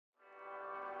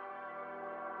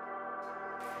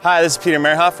Hi, this is Peter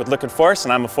Merhoff with Liquid Force,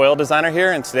 and I'm a foil designer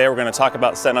here, and today we're going to talk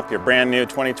about setting up your brand new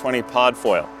 2020 pod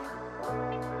foil.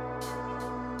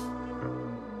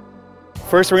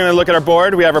 First, we're going to look at our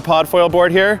board. We have our pod foil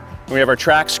board here, and we have our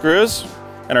track screws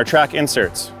and our track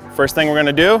inserts. First thing we're going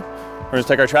to do, we're going to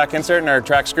take our track insert and our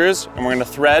track screws, and we're going to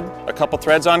thread a couple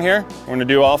threads on here. We're going to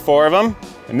do all 4 of them.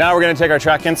 And now we're going to take our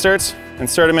track inserts,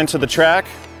 insert them into the track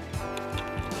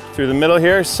through the middle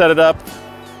here, set it up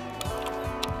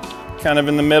kind of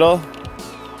in the middle.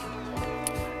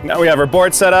 Now we have our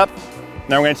board set up.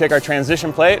 Now we're going to take our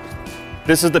transition plate.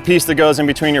 This is the piece that goes in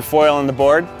between your foil and the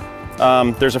board.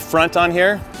 There's a front on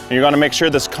here, and you're going to make sure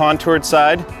this contoured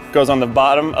side goes on the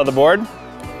bottom of the board.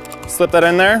 Slip that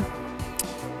in there.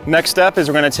 Next step is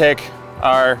we're going to take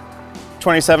our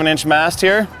 27-inch mast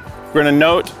here. We're going to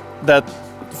note that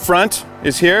front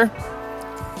is here.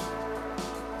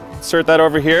 Insert that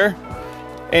over here.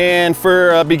 And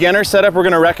for a beginner setup, we're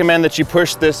going to recommend that you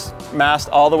push this mast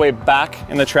all the way back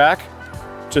in the track,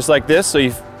 just like this.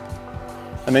 And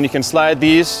then you can slide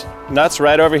these nuts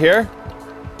right over here.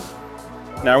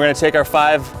 Now we're going to take our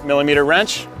 5mm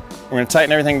wrench. We're going to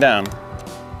tighten everything down.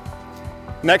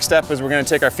 Next step is we're going to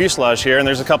take our fuselage here, and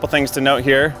there's a couple things to note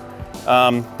here.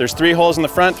 There's 3 holes in the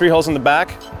front, 3 holes in the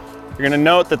back. You're going to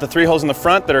note that the 3 holes in the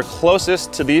front that are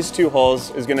closest to these 2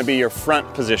 holes is going to be your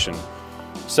front position.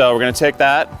 So we're going to take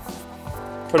that,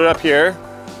 put it up here,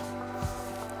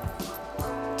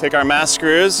 take our mast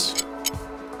screws,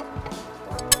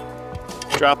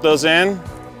 drop those in,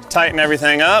 tighten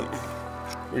everything up.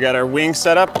 We got our wing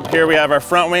set up. Here we have our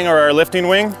front wing or our lifting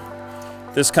wing.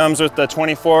 This comes with the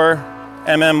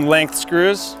 24mm length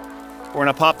screws. We're going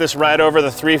to pop this right over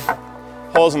the 3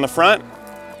 holes in the front.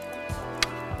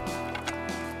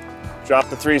 Drop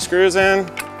the 3 screws in,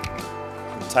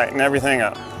 and tighten everything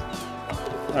up.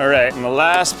 All right, and the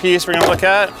last piece we're going to look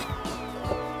at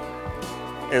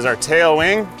is our tail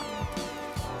wing.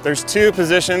 There's 2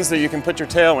 positions that you can put your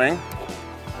tail wing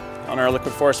on our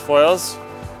Liquid Force foils.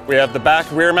 We have the back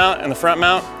rear mount and the front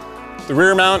mount. The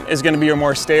rear mount is going to be your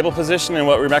more stable position and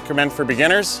what we recommend for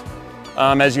beginners.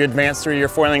 As you advance through your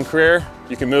foiling career,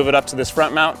 you can move it up to this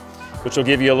front mount, which will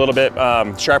give you a little bit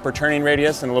sharper turning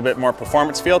radius and a little bit more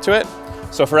performance feel to it.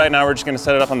 So for right now, we're just going to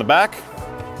set it up on the back.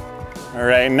 All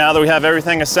right, now that we have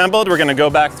everything assembled, we're going to go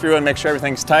back through and make sure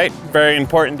everything's tight. Very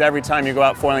important every time you go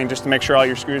out foiling just to make sure all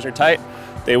your screws are tight.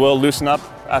 They will loosen up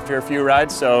after a few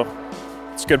rides, so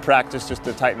it's good practice just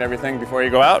to tighten everything before you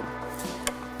go out.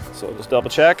 So just double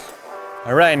check.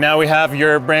 All right, now we have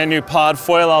your brand new pod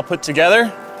foil all put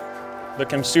together.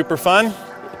 Looking super fun.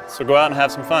 So go out and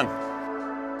have some fun.